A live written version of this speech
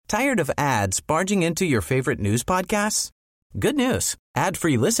Tired of ads barging into your favorite news podcasts? Good news.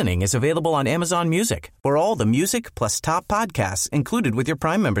 Ad-free listening is available on Amazon Music for all the music plus top podcasts included with your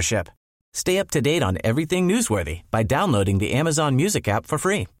Prime membership. Stay up to date on everything newsworthy by downloading the Amazon Music app for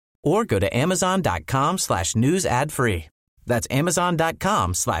free or go to amazon.com/news ad free. That's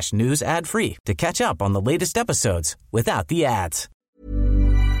amazon.com/news ad free to catch up on the latest episodes without the ads.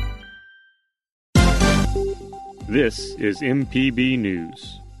 This is MPB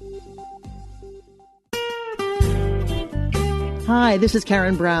News. Hi, this is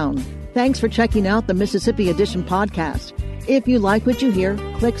Karen Brown. Thanks for checking out the Mississippi Edition podcast. If you like what you hear,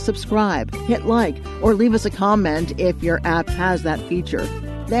 click subscribe, hit like, or leave us a comment if your app has that feature.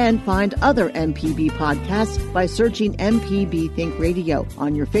 Then find other MPB podcasts by searching MPB Think Radio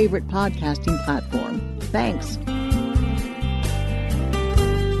on your favorite podcasting platform. Thanks.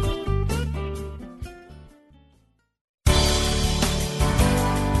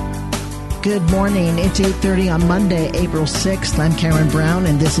 Good morning. It's 8:30 on Monday, April 6th. I'm Karen Brown,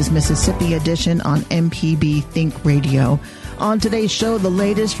 and this is Mississippi Edition on MPB Think Radio. On today's show, the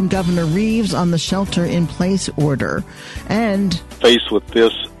latest from Governor Reeves on the shelter-in-place order. And faced with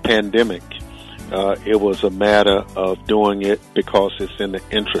this pandemic, it was a matter of doing it because it's in the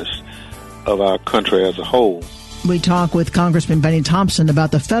interest of our country as a whole. We talk with Congressman Bennie Thompson about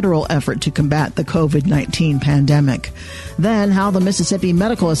the federal effort to combat the COVID-19 pandemic. Then, how the Mississippi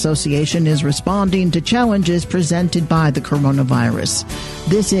Medical Association is responding to challenges presented by the coronavirus.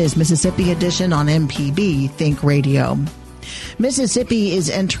 This is Mississippi Edition on MPB Think Radio. Mississippi is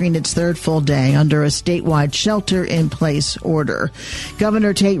entering its third full day under a statewide shelter-in-place order.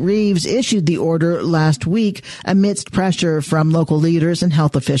 Governor Tate Reeves issued the order last week amidst pressure from local leaders and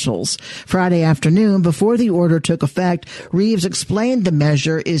health officials. Friday afternoon, before the order took effect, Reeves explained the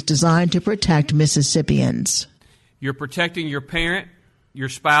measure is designed to protect Mississippians. You're protecting your parent, your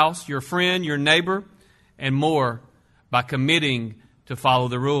spouse, your friend, your neighbor, and more by committing to follow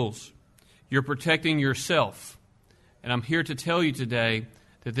the rules. You're protecting yourself. And I'm here to tell you today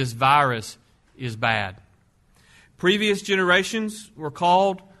that this virus is bad. Previous generations were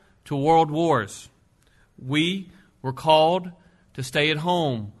called to world wars. We were called to stay at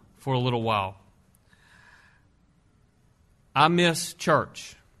home for a little while. I miss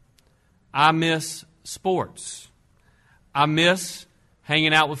church. I miss sports. I miss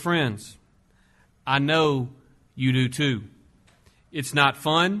hanging out with friends. I know you do too. It's not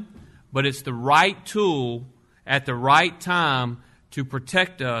fun, but it's the right tool at the right time to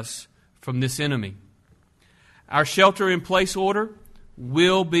protect us from this enemy. Our shelter-in-place order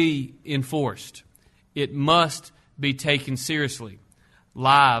will be enforced. It must be taken seriously.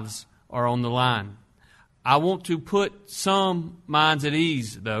 Lives are on the line. I want to put some minds at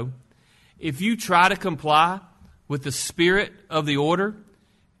ease, though. If you try to comply with the spirit of the order,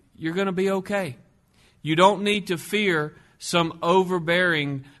 you're going to be okay. You don't need to fear some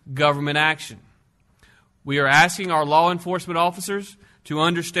overbearing government action. We are asking our law enforcement officers to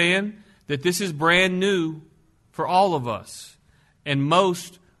understand that this is brand new for all of us, and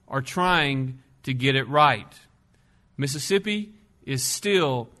most are trying to get it right. Mississippi is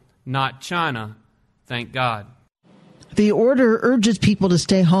still not China, thank God. The order urges people to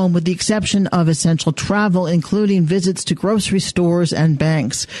stay home with the exception of essential travel, including visits to grocery stores and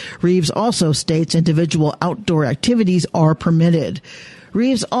banks. Reeves also states individual outdoor activities are permitted.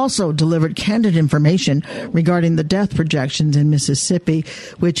 Reeves also delivered candid information regarding the death projections in Mississippi,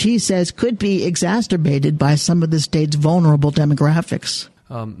 which he says could be exacerbated by some of the state's vulnerable demographics.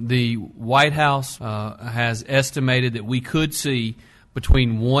 The White House has estimated that we could see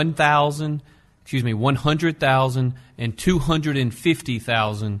between 100,000 and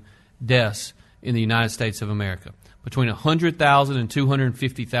 250,000 deaths in the United States of America. Between 100,000 and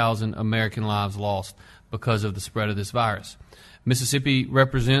 250,000 American lives lost because of the spread of this virus. Mississippi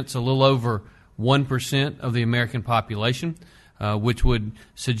represents a little over 1% of the American population, which would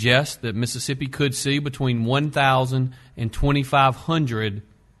suggest that Mississippi could see between 1,000 and 2,500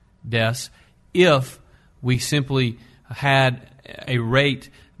 deaths if we simply had a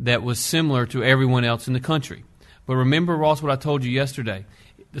rate that was similar to everyone else in the country. But remember, Ross, what I told you yesterday.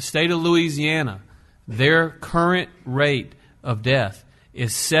 The state of Louisiana, their current rate of death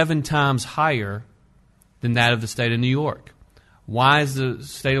is 7 times higher than that of the state of New York. Why is the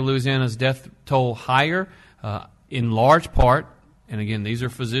state of Louisiana's death toll higher? In large part, and again, these are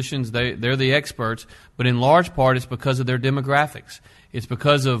physicians, they're the experts, but in large part it's because of their demographics. It's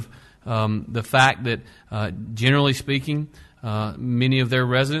because of the fact that, generally speaking, many of their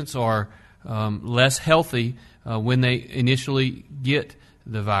residents are less healthy when they initially get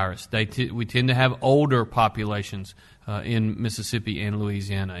the virus. We tend to have older populations in Mississippi and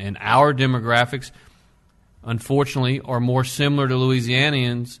Louisiana. And our demographics, unfortunately, are more similar to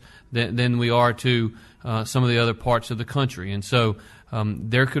Louisianians than we are to some of the other parts of the country. And so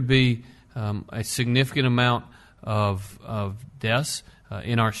there could be a significant amount of deaths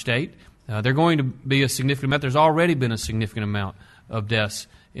in our state. They're going to be a significant amount. There's already been a significant amount of deaths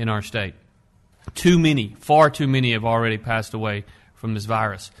in our state. Too many, far too many have already passed away from this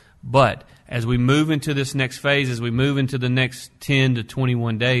virus. But as we move into this next phase, as we move into the next 10 to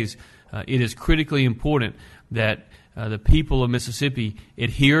 21 days, it is critically important that the people of Mississippi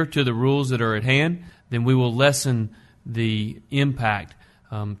adhere to the rules that are at hand. Then we will lessen the impact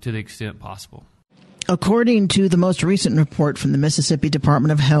to the extent possible. According to the most recent report from the Mississippi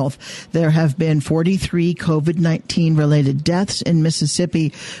Department of Health, there have been 43 COVID-19 related deaths in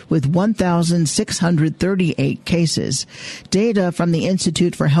Mississippi with 1,638 cases. Data from the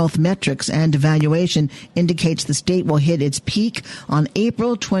Institute for Health Metrics and Evaluation indicates the state will hit its peak on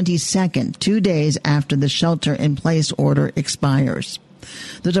April 22nd, 2 days after the shelter-in-place order expires.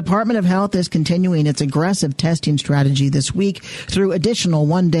 The Department of Health is continuing its aggressive testing strategy this week through additional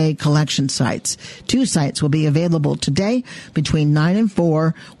one-day collection sites. 2 sites will be available today between 9 and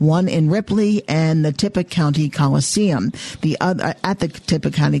 4, one in Ripley and the Tippah County Coliseum, the other at the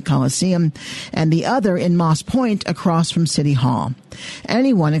Tippah County Coliseum, and the other in Moss Point across from City Hall.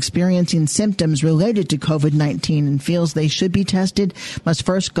 Anyone experiencing symptoms related to COVID-19 and feels they should be tested must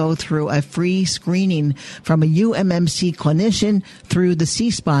first go through a free screening from a UMMC clinician through the C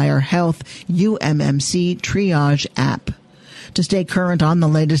Spire Health UMMC Triage app. To stay current on the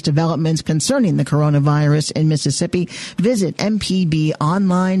latest developments concerning the coronavirus in Mississippi, visit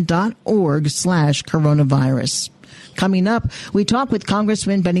mpbonline.org/coronavirus. Coming up, we talk with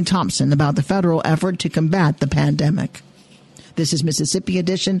Congressman Bennie Thompson about the federal effort to combat the pandemic. This is Mississippi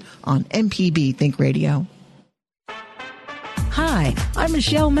Edition on MPB Think Radio. Hi, I'm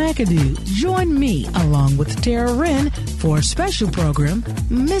Michelle McAdoo. Join me, along with Tara Wren, for a special program,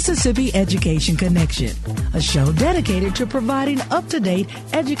 Mississippi Education Connection, a show dedicated to providing up-to-date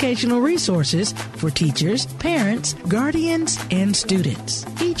educational resources for teachers, parents, guardians, and students.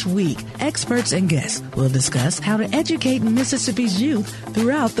 Each week, experts and guests will discuss how to educate Mississippi's youth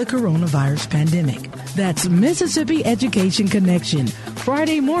throughout the coronavirus pandemic. That's Mississippi Education Connection,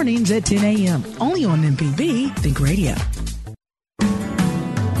 Friday mornings at 10 a.m., only on MPB Think Radio.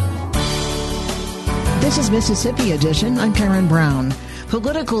 This is Mississippi Edition. I'm Karen Brown.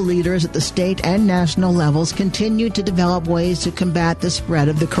 Political leaders at the state and national levels continue to develop ways to combat the spread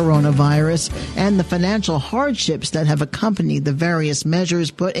of the coronavirus and the financial hardships that have accompanied the various measures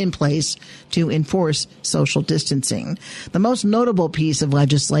put in place to enforce social distancing. The most notable piece of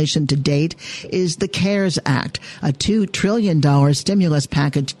legislation to date is the CARES Act, a $2 trillion stimulus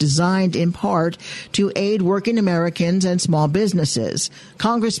package designed in part to aid working Americans and small businesses.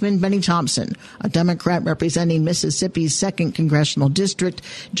 Congressman Bennie Thompson, a Democrat representing Mississippi's 2nd Congressional District,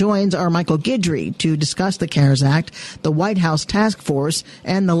 joins our Michael Guidry to discuss the CARES Act, the White House task force,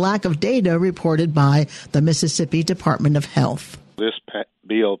 and the lack of data reported by the Mississippi Department of Health. This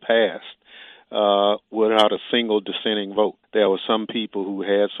bill passed without a single dissenting vote. There were some people who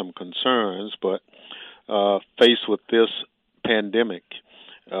had some concerns, but faced with this pandemic,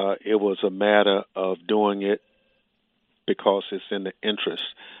 it was a matter of doing it because it's in the interest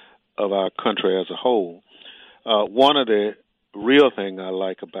of our country as a whole. One of the real thing I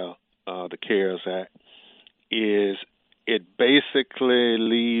like about the CARES Act is it basically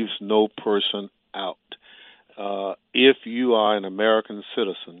leaves no person out. If you are an American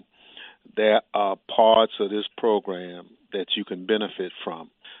citizen, there are parts of this program that you can benefit from.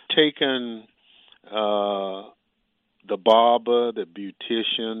 Taking the barber, the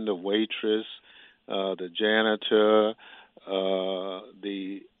beautician, the waitress, the janitor,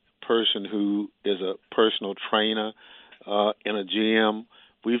 the person who is a personal trainer in a gym.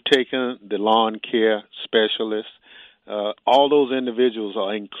 We've taken the lawn care specialist. All those individuals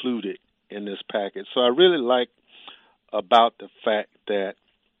are included in this package. So I really like about the fact that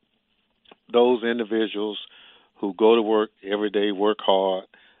those individuals who go to work every day, work hard,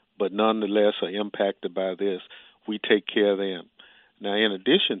 but nonetheless are impacted by this, we take care of them. Now, in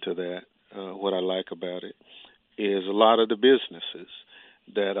addition to that, what I like about it is a lot of the businesses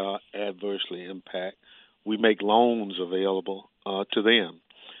that are adversely impacted, we make loans available to them.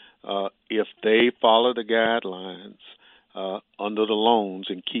 If they follow the guidelines under the loans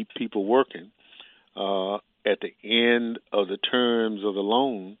and keep people working, at the end of the terms of the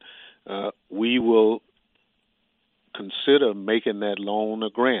loan, we will consider making that loan a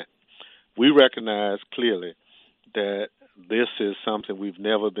grant. We recognize clearly that this is something we've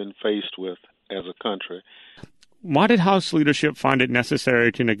never been faced with as a country. Why did House leadership find it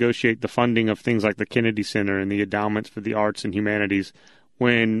necessary to negotiate the funding of things like the Kennedy Center and the endowments for the arts and humanities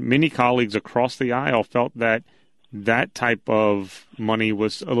when many colleagues across the aisle felt that that type of money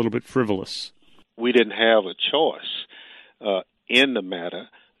was a little bit frivolous? We didn't have a choice in the matter.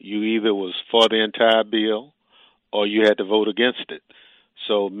 You either was for the entire bill or you had to vote against it.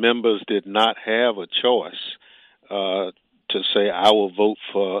 So members did not have a choice to say, I will vote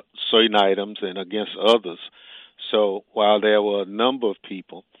for certain items and against others. So while there were a number of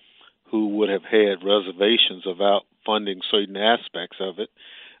people who would have had reservations about funding certain aspects of it,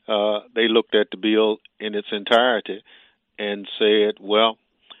 they looked at the bill in its entirety and said, well,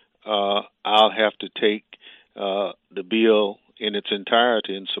 I'll have to take the bill in its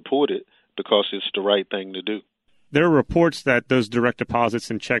entirety and support it because it's the right thing to do. There are reports that those direct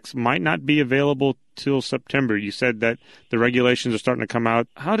deposits and checks might not be available till September. You said that the regulations are starting to come out.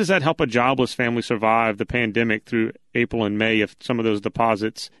 How does that help a jobless family survive the pandemic through April and May if some of those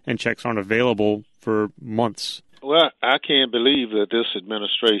deposits and checks aren't available for months? Well, I can't believe that this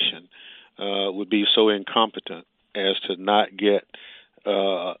administration would be so incompetent as to not get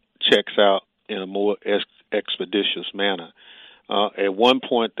checks out in a more expeditious manner. At one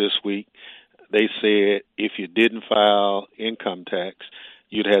point this week, they said if you didn't file income tax,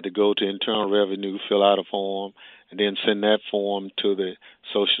 you'd have to go to Internal Revenue, fill out a form, and then send that form to the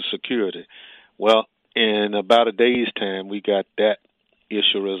Social Security. Well, in about a day's time, we got that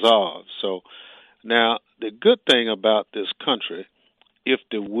issue resolved. So now the good thing about this country, if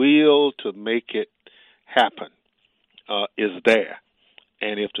the will to make it happen is there,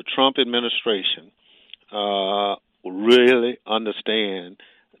 and if the Trump administration really understand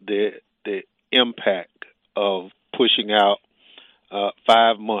the impact of pushing out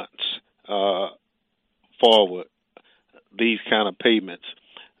 5 months forward these kind of payments,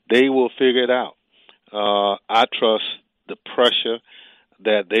 they will figure it out. I trust the pressure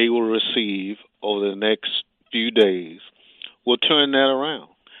that they will receive over the next few days will turn that around.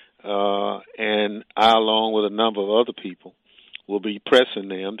 And I, along with a number of other people, will be pressing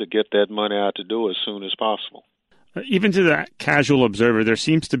them to get that money out the door as soon as possible. Even to the casual observer, there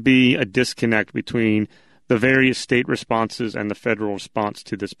seems to be a disconnect between the various state responses and the federal response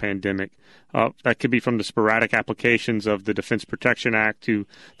to this pandemic. That could be from the sporadic applications of the Defense Protection Act to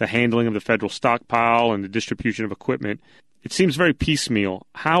the handling of the federal stockpile and the distribution of equipment. It seems very piecemeal.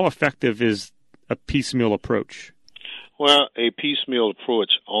 How effective is a piecemeal approach? Well, a piecemeal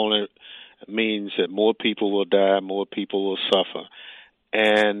approach only means that more people will die, more people will suffer.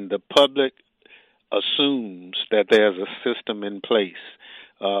 And the public assumes that there's a system in place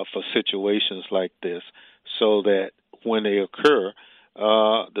for situations like this so that when they occur,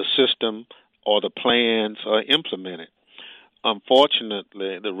 the system or the plans are implemented.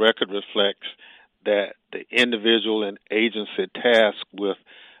 Unfortunately, the record reflects that the individual and agency tasked with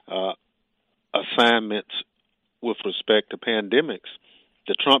assignments with respect to pandemics,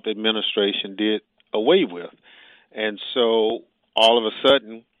 the Trump administration did away with. And so all of a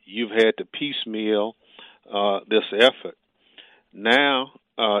sudden, you've had to piecemeal this effort. Now,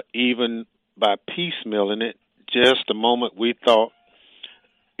 even by piecemealing it, just the moment we thought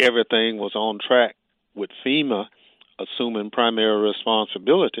everything was on track with FEMA assuming primary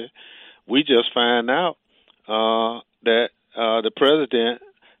responsibility, we just find out that the president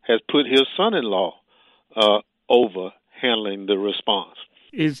has put his son-in-law over handling the response.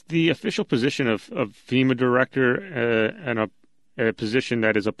 Is the official position of FEMA director and a position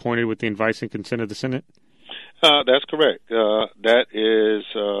that is appointed with the advice and consent of the Senate? That's correct. That is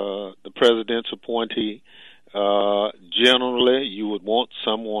the president's appointee. Generally, you would want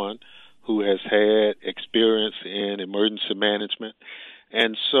someone who has had experience in emergency management.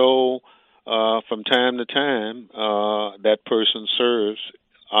 And so from time to time, that person serves,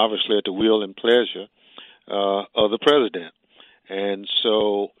 obviously, at the will and pleasure of the president. And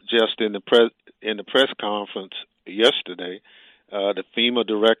so just in the press conference yesterday, the FEMA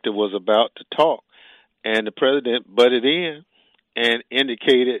director was about to talk, and the president butted in and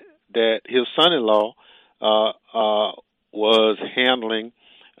indicated that his son-in-law was handling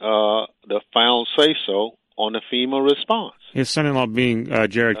the final say-so on the FEMA response. His son-in-law being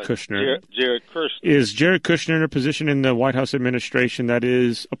Jared Kushner. Jared Kushner. Is Jared Kushner in a position in the White House administration that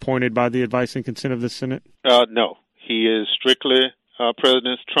is appointed by the advice and consent of the Senate? No. He is strictly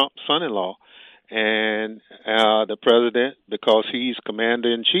President Trump's son-in-law. And the president, because he's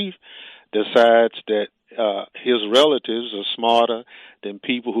commander-in-chief, decides that his relatives are smarter than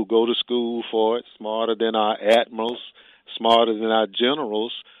people who go to school for it, smarter than our admirals, smarter than our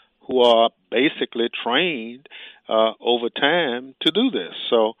generals, who are basically trained over time to do this.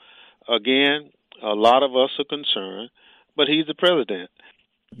 So, again, A lot of us are concerned, but he's the president.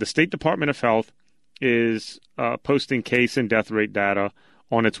 The State Department of Health is posting case and death rate data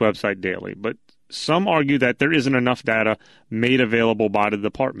on its website daily, but some argue that there isn't enough data made available by the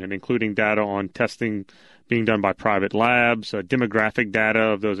department, including data on testing being done by private labs, demographic data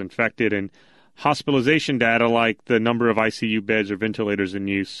of those infected, and hospitalization data like the number of ICU beds or ventilators in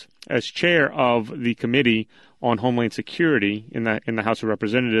use. As chair of the Committee on Homeland Security in the House of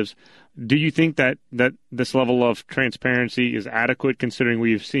Representatives, do you think that this level of transparency is adequate, considering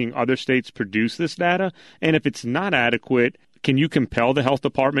we've seen other states produce this data? And if it's not adequate, can you compel the health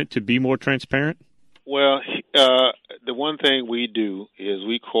department to be more transparent? Well, the one thing we do is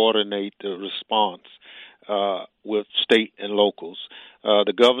we coordinate the response with state and locals.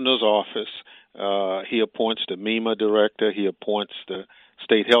 The governor's office, he appoints the MEMA director, he appoints the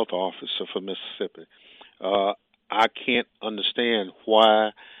state health officer for Mississippi. I can't understand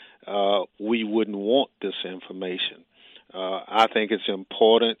why we wouldn't want this information. I think it's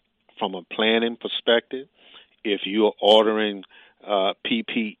important from a planning perspective. If you're ordering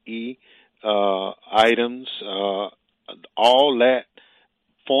PPE items, all that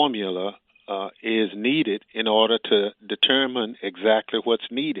formula is needed in order to determine exactly what's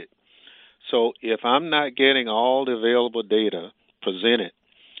needed. So if I'm not getting all the available data presented,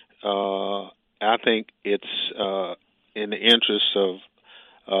 I think it's in the interest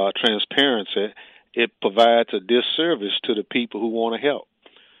of transparency. It provides a disservice to the people who want to help.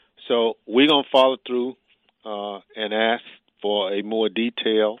 So we're going to follow through and ask for a more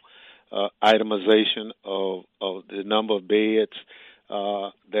detailed itemization of the number of beds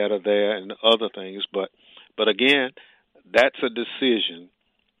that are there and other things. But again, that's a decision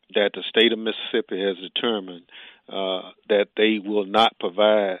that the state of Mississippi has determined that they will not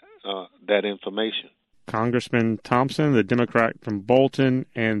provide that information. Congressman Thompson, the Democrat from Bolton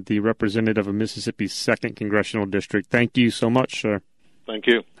and the representative of Mississippi's 2nd Congressional District. Thank you so much, sir. Thank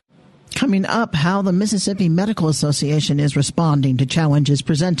you. Coming up, how the Mississippi Medical Association is responding to challenges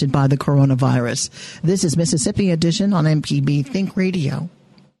presented by the coronavirus. This is Mississippi Edition on MPB Think Radio.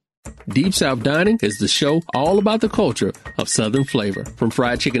 Deep South Dining is the show all about the culture of Southern flavor, from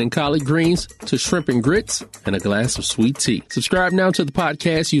fried chicken and collard greens to shrimp and grits and a glass of sweet tea. Subscribe now to the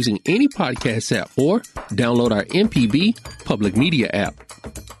podcast using any podcast app or download our MPB public media app.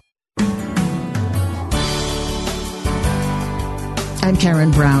 I'm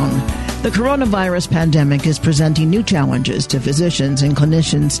Karen Brown. The coronavirus pandemic is presenting new challenges to physicians and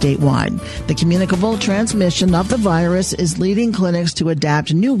clinicians statewide. The communicable transmission of the virus is leading clinics to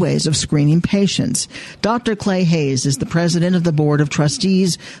adapt new ways of screening patients. Dr. Clay Hayes is the president of the Board of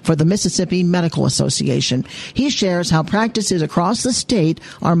Trustees for the Mississippi Medical Association. He shares how practices across the state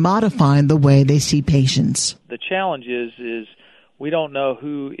are modifying the way they see patients. The challenge is we don't know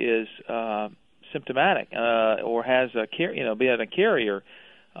who is symptomatic or has a be a carrier.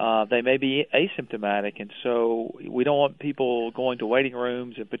 They may be asymptomatic, and so we don't want people going to waiting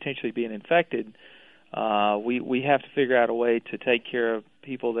rooms and potentially being infected. We have to figure out a way to take care of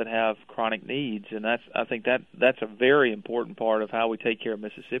people that have chronic needs, and I think that's a very important part of how we take care of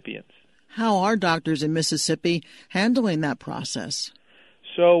Mississippians. How are doctors in Mississippi handling that process?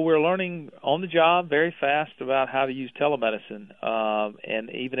 So we're learning on the job very fast about how to use telemedicine, and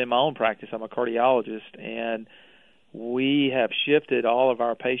even in my own practice, I'm a cardiologist, and we have shifted all of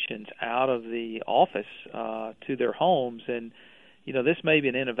our patients out of the office to their homes, and this may be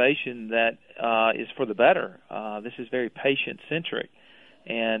an innovation that is for the better. This is very patient-centric,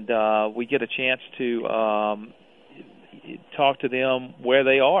 and we get a chance to talk to them where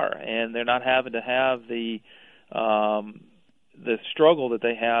they are, and they're not having to have the struggle that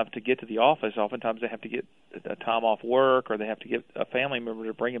they have to get to the office. Oftentimes they have to get a time off work, or they have to get a family member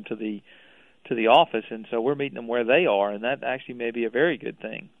to bring them to the office, and so we're meeting them where they are, and that actually may be a very good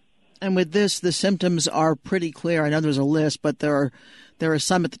thing. And with this, the symptoms are pretty clear. I know there's a list, but there are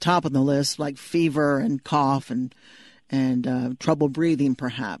some at the top of the list, like fever and cough and trouble breathing,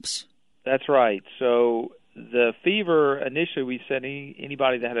 perhaps. That's right. So the fever, initially we said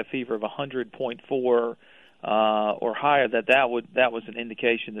anybody that had a fever of 100.4 or higher, that was an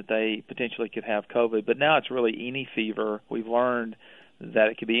indication that they potentially could have COVID. But now it's really any fever. We've learned that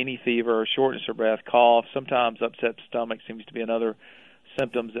it could be any fever, shortness of breath, cough. Sometimes upset stomach seems to be another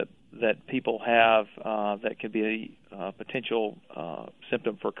symptoms that people have that could be a potential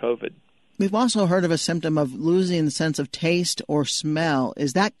symptom for COVID. We've also heard of a symptom of losing the sense of taste or smell.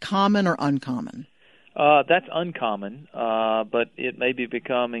 Is that common or uncommon? That's uncommon, but it may be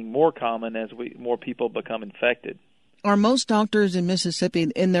becoming more common as more people become infected. Are most doctors in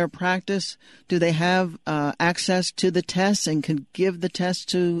Mississippi, in their practice, do they have access to the tests and can give the test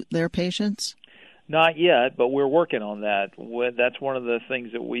to their patients? Not yet, but we're working on that. That's one of the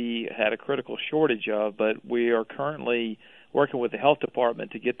things that we had a critical shortage of, but we are currently working with the health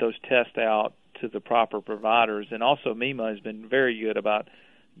department to get those tests out to the proper providers. And also MEMA has been very good about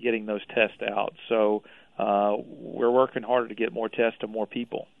getting those tests out. So we're working harder to get more tests to more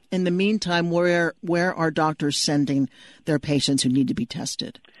people. In the meantime, where are doctors sending their patients who need to be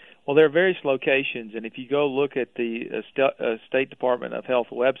tested? Well, there are various locations, and if you go look at the State Department of Health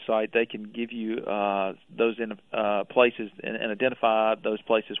website, they can give you those places and identify those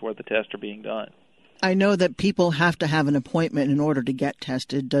places where the tests are being done. I know that people have to have an appointment in order to get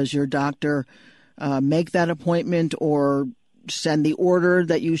tested. Does your doctor make that appointment or send the order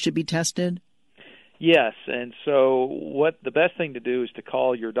that you should be tested? Yes, and so what the best thing to do is to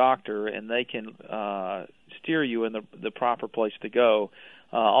call your doctor, and they can steer you in the proper place to go.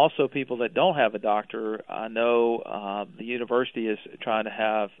 Also, people that don't have a doctor, I know the university is trying to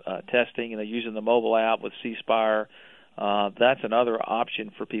have testing, and they're using the mobile app with C-Spire. That's another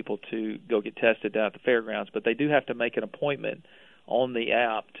option for people to go get tested down at the fairgrounds, but they do have to make an appointment on the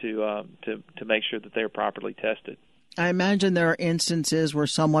app to make sure that they're properly tested. I imagine there are instances where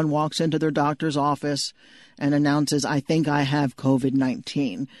someone walks into their doctor's office and announces, I think I have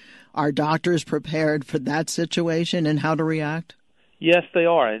COVID-19. Are doctors prepared for that situation and how to react? Yes, they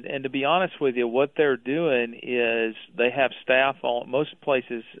are. And to be honest with you, what they're doing is they have staff on, most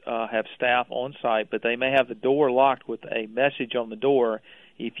places have staff on site, but they may have the door locked with a message on the door.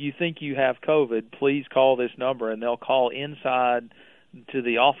 If you think you have COVID, please call this number, and they'll call inside to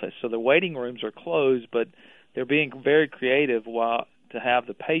the office. So the waiting rooms are closed, but they're being very creative to have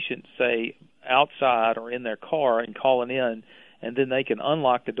the patient, say, outside or in their car and calling in, and then they can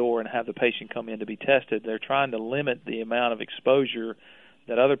unlock the door and have the patient come in to be tested. They're trying to limit the amount of exposure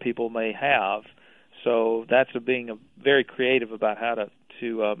that other people may have. So that's being very creative about how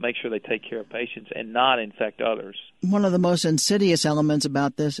to make sure they take care of patients and not infect others. One of the most insidious elements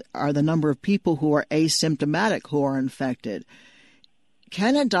about this are the number of people who are asymptomatic who are infected.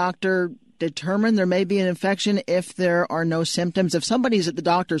 Can a doctor determine there may be an infection if there are no symptoms? If somebody's at the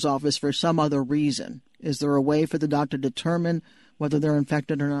doctor's office for some other reason, is there a way for the doctor to determine whether they're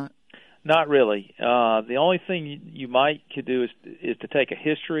infected or not? Not really. The only thing you could do is to take a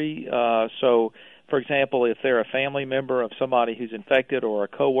history. So, for example, if they're a family member of somebody who's infected or a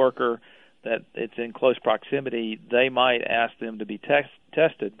coworker that it's in close proximity, they might ask them to be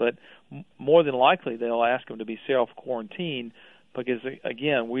tested. But more than likely, they'll ask them to be self-quarantined because,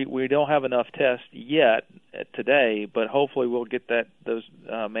 again, we don't have enough tests yet today, but hopefully we'll get those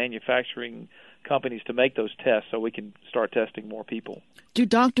manufacturing companies to make those tests so we can start testing more people. Do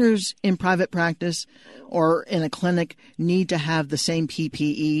doctors in private practice or in a clinic need to have the same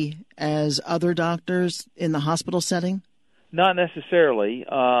PPE as other doctors in the hospital setting? Not necessarily.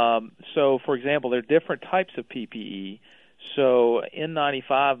 So, for example, there are different types of PPE. So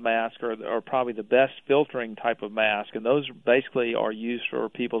N95 masks are probably the best filtering type of mask, and those basically are used for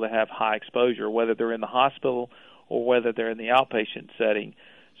people that have high exposure, whether they're in the hospital or whether they're in the outpatient setting.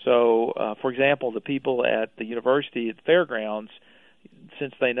 So, for example, the people at the university at the fairgrounds,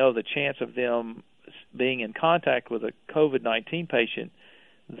 since they know the chance of them being in contact with a COVID-19 patient,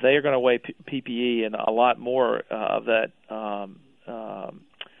 they're going to wear PPE and a lot more of that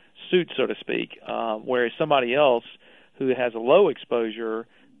suit, so to speak, whereas somebody else who has a low exposure,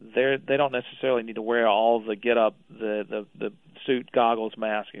 they don't necessarily need to wear all the get-up, the suit, goggles,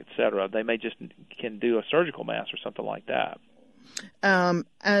 mask, etc. They may just can do a surgical mask or something like that.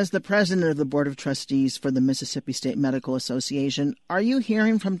 As the president of the Board of Trustees for the Mississippi State Medical Association, are you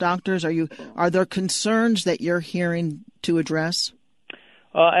hearing from doctors? Are there concerns that you're hearing to address?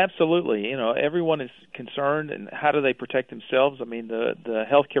 Absolutely. You know, everyone is concerned, and how do they protect themselves? I mean, the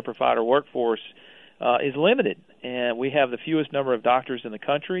healthcare provider workforce is limited, and we have the fewest number of doctors in the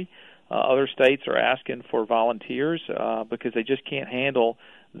country. Other states are asking for volunteers because they just can't handle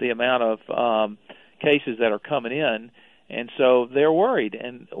the amount of cases that are coming in. And so they're worried.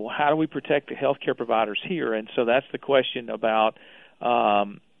 And how do we protect the healthcare providers here? And so that's the question about,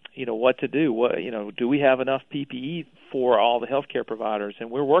 what to do. Do we have enough PPE for all the healthcare providers? And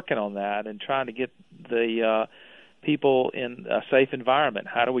we're working on that and trying to get the people in a safe environment.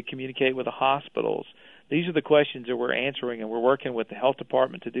 How do we communicate with the hospitals? These are the questions that we're answering, and we're working with the health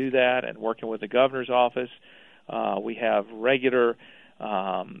department to do that and working with the governor's office. We have regular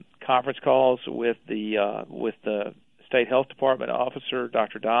conference calls with the State Health Department officer,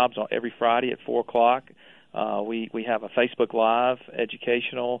 Dr. Dobbs, every Friday at 4 o'clock. We have a Facebook Live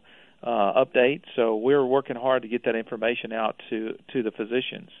educational update, so we're working hard to get that information out to the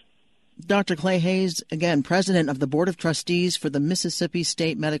physicians. Dr. Clay Hayes, again, president of the Board of Trustees for the Mississippi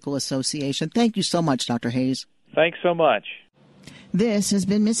State Medical Association. Thank you so much, Dr. Hayes. Thanks so much. This has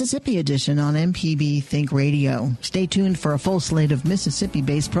been Mississippi Edition on MPB Think Radio. Stay tuned for a full slate of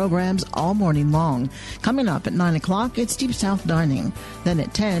Mississippi-based programs all morning long. Coming up at 9 o'clock, it's Deep South Dining. Then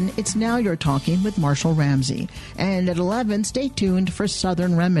at 10, it's Now You're Talking with Marshall Ramsey. And at 11, stay tuned for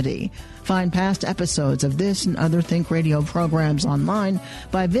Southern Remedy. Find past episodes of this and other Think Radio programs online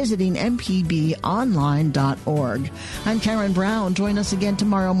by visiting mpbonline.org. I'm Karen Brown. Join us again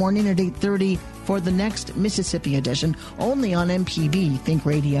tomorrow morning at 8:30 for the next Mississippi Edition, only on MPB Think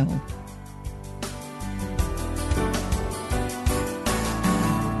Radio.